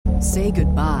Say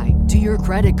goodbye to your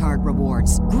credit card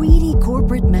rewards. Greedy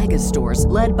corporate mega stores,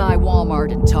 led by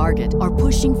Walmart and Target, are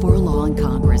pushing for a law in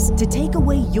Congress to take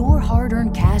away your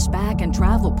hard-earned cash back and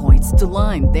travel points to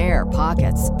line their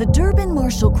pockets. The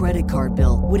Durbin-Marshall credit card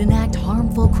bill would enact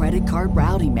harmful credit card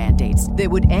routing mandates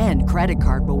that would end credit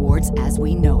card rewards as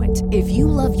we know it. If you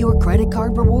love your credit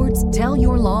card rewards, tell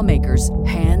your lawmakers,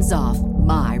 hands off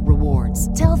my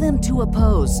rewards. Tell them to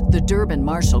oppose the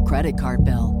Durbin-Marshall credit card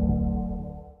bill.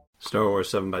 Star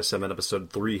Wars 7x7,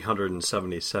 episode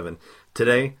 377.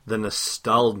 Today, the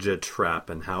nostalgia trap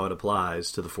and how it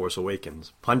applies to The Force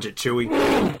Awakens. Punch it, Chewie.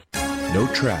 No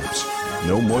traps,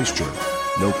 no moisture,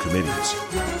 no committees.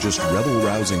 Just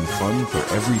rebel-rousing fun for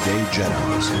everyday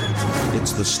Jedis.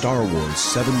 It's the Star Wars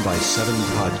 7x7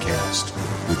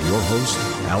 podcast with your host,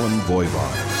 Alan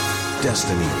Voivod.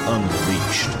 Destiny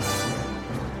Unleashed.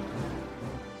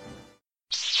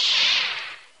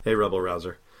 Hey, Rebel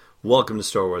Rouser. Welcome to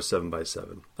Star Wars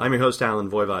 7x7. I'm your host, Alan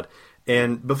Voivod,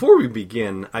 and before we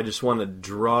begin, I just want to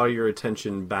draw your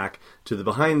attention back to the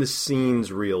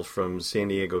behind-the-scenes reel from San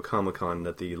Diego Comic-Con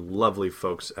that the lovely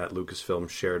folks at Lucasfilm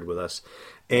shared with us,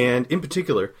 and in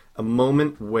particular, a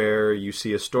moment where you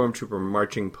see a stormtrooper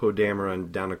marching Poe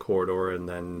Dameron down a corridor and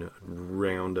then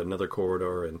round another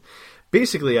corridor, and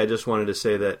basically I just wanted to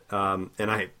say that, and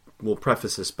I will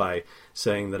preface this by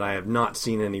saying that I have not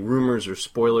seen any rumors or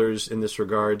spoilers in this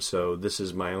regard, so this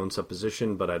is my own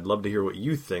supposition, but I'd love to hear what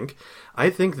you think. I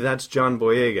think that's John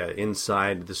Boyega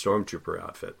inside the Stormtrooper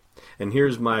outfit. And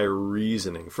here's my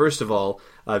reasoning. First of all,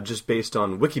 just based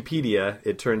on Wikipedia,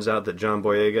 it turns out that John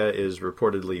Boyega is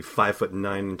reportedly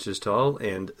 5'9" tall,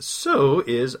 and so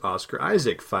is Oscar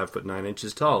Isaac,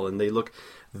 5'9" tall, and they look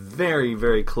very,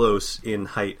 very close in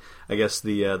height. I guess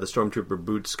the Stormtrooper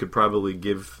boots could probably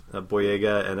give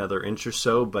Boyega another inch or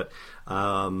so, but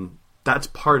that's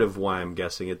part of why I'm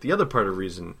guessing it. The other part of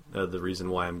the reason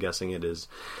why I'm guessing it is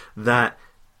that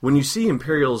when you see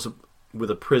Imperials with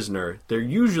a prisoner, they're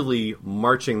usually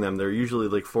marching them. They're usually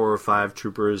like 4 or 5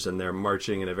 troopers, and they're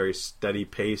marching in a very steady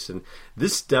pace. And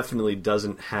this definitely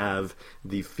doesn't have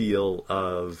the feel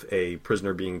of a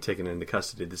prisoner being taken into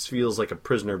custody. This feels like a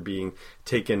prisoner being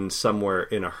taken somewhere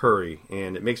in a hurry.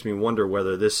 And it makes me wonder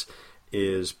whether this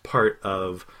is part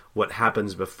of what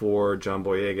happens before John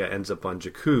Boyega ends up on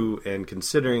Jakku. And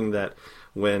considering that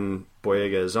when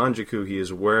Boyega is on Jakku, he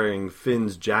is wearing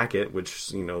Finn's jacket, which,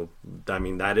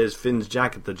 that is Finn's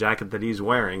jacket, the jacket that he's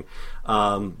wearing,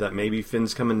 that maybe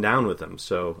Finn's coming down with him.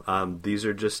 So these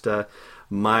are just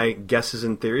my guesses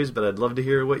and theories, but I'd love to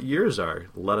hear what yours are.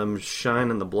 Let them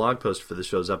shine on the blog post for the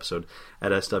show's episode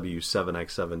at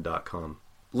sw7x7.com.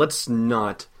 Let's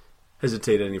not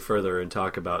hesitate any further and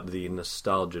talk about the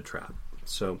nostalgia trap.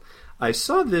 So I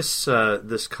saw this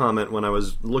comment when I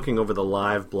was looking over the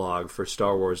live blog for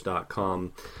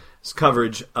StarWars.com's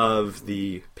coverage of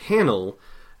the panel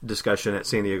discussion at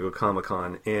San Diego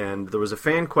Comic-Con, and there was a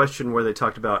fan question where they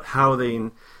talked about how they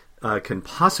can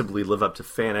possibly live up to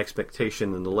fan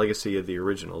expectation and the legacy of the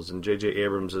originals, and J.J.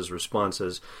 Abrams' response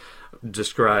as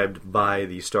described by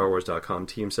the StarWars.com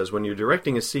team says, when you're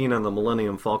directing a scene on the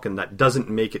Millennium Falcon that doesn't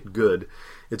make it good,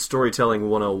 it's storytelling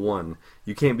 101.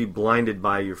 You can't be blinded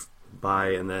by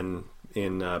and then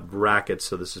in brackets,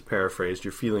 so this is paraphrased,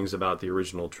 your feelings about the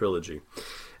original trilogy.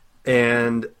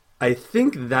 And I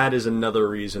think that is another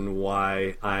reason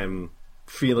why I'm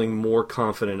feeling more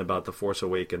confident about The Force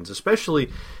Awakens, especially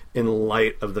in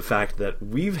light of the fact that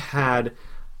we've had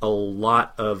a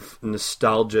lot of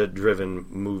nostalgia-driven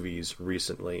movies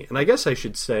recently. And I guess I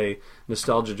should say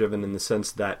nostalgia-driven in the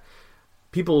sense that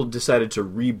people decided to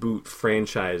reboot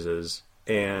franchises,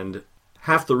 and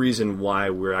half the reason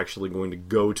why we're actually going to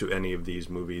go to any of these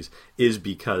movies is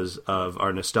because of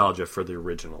our nostalgia for the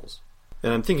originals.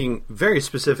 And I'm thinking very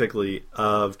specifically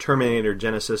of Terminator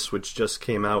Genisys, which just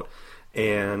came out,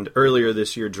 and earlier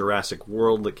this year Jurassic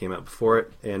World that came out before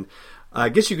it. And I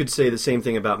guess you could say the same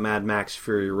thing about Mad Max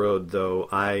Fury Road, though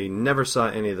I never saw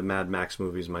any of the Mad Max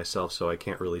movies myself, so I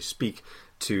can't really speak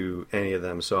to any of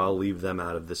them, so I'll leave them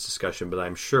out of this discussion, but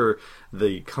I'm sure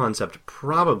the concept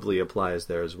probably applies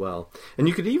there as well. And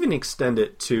you could even extend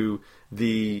it to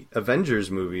the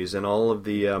Avengers movies and all of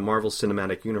the Marvel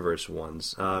Cinematic Universe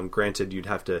ones. Granted, you'd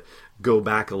have to go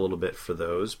back a little bit for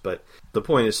those, but the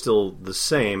point is still the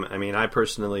same. I mean, I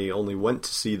personally only went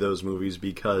to see those movies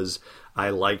because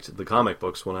I liked the comic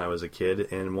books when I was a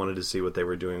kid and wanted to see what they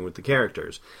were doing with the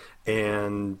characters.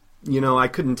 And I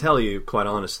couldn't tell you, quite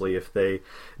honestly, if they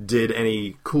did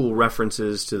any cool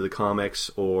references to the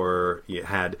comics or you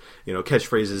had,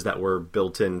 catchphrases that were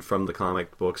built in from the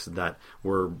comic books that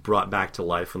were brought back to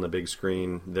life on the big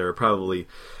screen. There are probably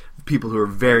people who are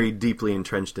very deeply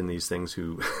entrenched in these things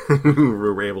who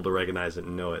were able to recognize it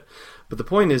and know it. But the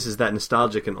point is that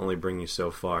nostalgia can only bring you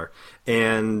so far.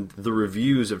 And the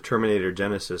reviews of Terminator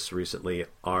Genisys recently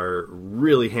are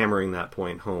really hammering that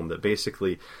point home, that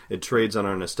basically it trades on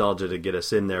our nostalgia to get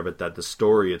us in there, but that the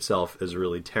story itself is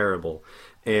really terrible.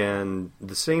 And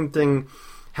the same thing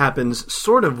happens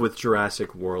sort of with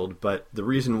Jurassic World, but the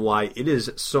reason why it is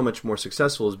so much more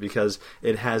successful is because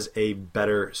it has a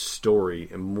better story,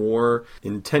 a more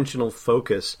intentional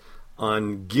focus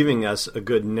on giving us a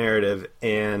good narrative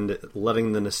and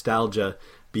letting the nostalgia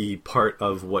be part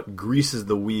of what greases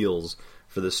the wheels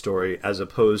for the story, as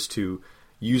opposed to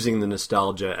using the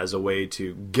nostalgia as a way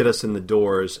to get us in the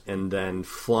doors and then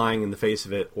flying in the face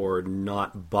of it or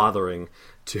not bothering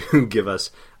to give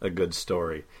us a good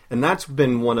story. And that's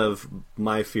been one of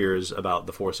my fears about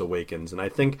The Force Awakens, and I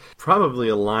think probably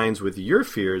aligns with your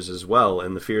fears as well,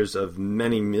 and the fears of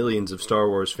many millions of Star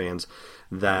Wars fans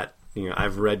that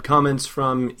I've read comments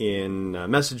from in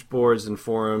message boards and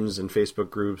forums and Facebook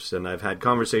groups, and I've had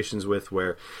conversations with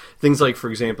where things like, for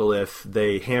example, if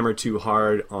they hammer too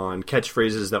hard on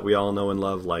catchphrases that we all know and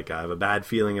love, like I have a bad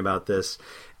feeling about this,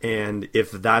 and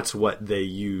if that's what they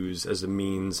use as a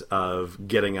means of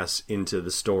getting us into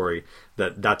the story,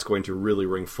 that's going to really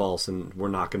ring false and we're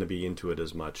not going to be into it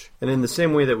as much. And in the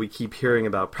same way that we keep hearing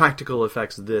about practical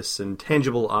effects this and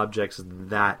tangible objects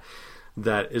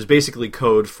that is basically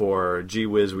code for, gee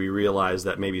whiz, we realize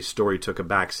that maybe story took a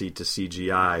backseat to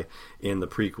CGI in the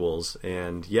prequels.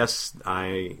 And yes,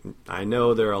 I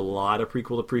know there are a lot of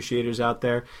prequel appreciators out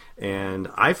there, and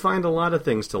I find a lot of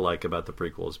things to like about the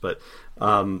prequels, but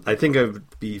I think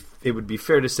it would be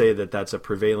fair to say that that's a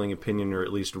prevailing opinion, or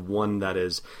at least one that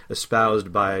is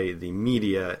espoused by the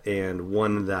media, and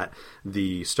one that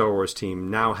the Star Wars team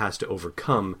now has to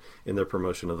overcome in their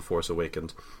promotion of The Force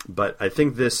Awakens. But I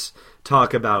think this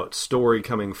talk about story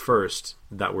coming first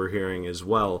that we're hearing as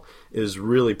well is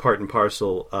really part and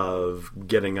parcel of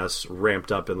getting us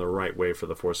ramped up in the right way for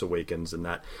The Force Awakens, and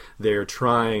that they're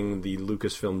trying, the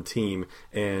Lucasfilm team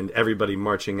and everybody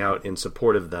marching out in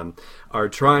support of them are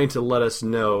trying to let us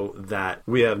know that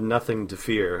we have nothing to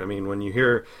fear. I mean, when you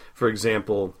hear, for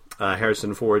example,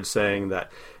 Harrison Ford saying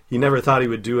that he never thought he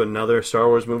would do another Star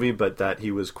Wars movie, but that he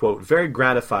was, quote, very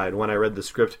gratified when I read the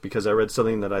script because I read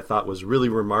something that I thought was really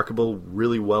remarkable,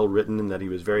 really well written, and that he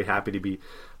was very happy to be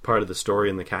part of the story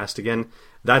and the cast again.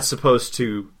 That's supposed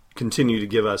to continue to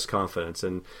give us confidence.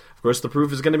 And, of course, the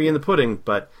proof is going to be in the pudding,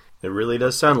 but it really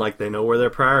does sound like they know where their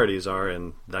priorities are,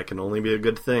 and that can only be a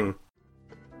good thing.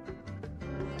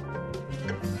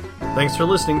 Thanks for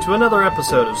listening to another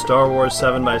episode of Star Wars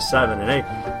 7x7. And hey,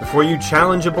 before you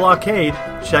challenge a blockade,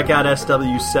 check out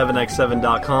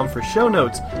SW7x7.com for show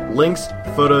notes, links,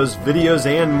 photos, videos,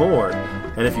 and more.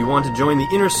 And if you want to join the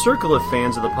inner circle of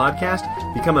fans of the podcast,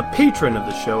 become a patron of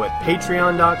the show at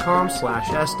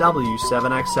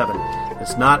patreon.com/SW7x7.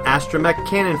 It's not astromech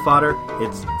cannon fodder,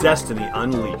 it's Destiny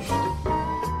Unleashed.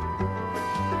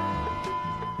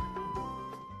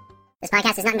 This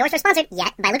podcast is not endorsed or sponsored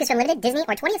yet by Lucasfilm Limited, Disney,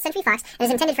 or 20th Century Fox, and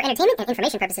is intended for entertainment and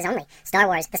information purposes only. Star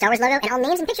Wars, the Star Wars logo, and all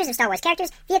names and pictures of Star Wars characters,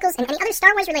 vehicles, and any other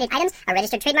Star Wars-related items are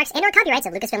registered trademarks and/or copyrights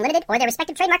of Lucasfilm Limited or their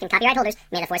respective trademark and copyright holders.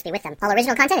 May the Force be with them. All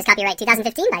original content is copyright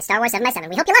 2015 by Star Wars 7x7.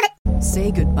 We hope you love it!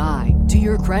 Say goodbye to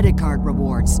your credit card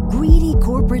rewards. Greedy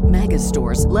corporate mega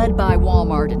stores, led by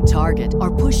Walmart and Target,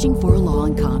 are pushing for a law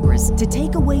in Congress to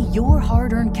take away your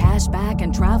hard-earned cash back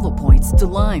and travel points to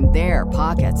line their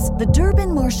pockets. The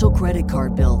Durbin-Marshall credit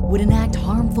card bill would enact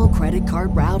harmful credit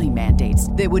card routing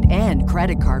mandates that would end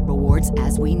credit card rewards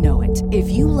as we know it.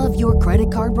 If you love your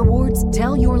credit card rewards,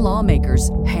 tell your lawmakers,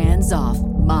 hands off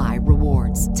my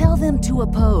rewards. Tell them to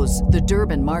oppose the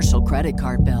Durbin-Marshall credit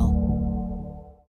card bill.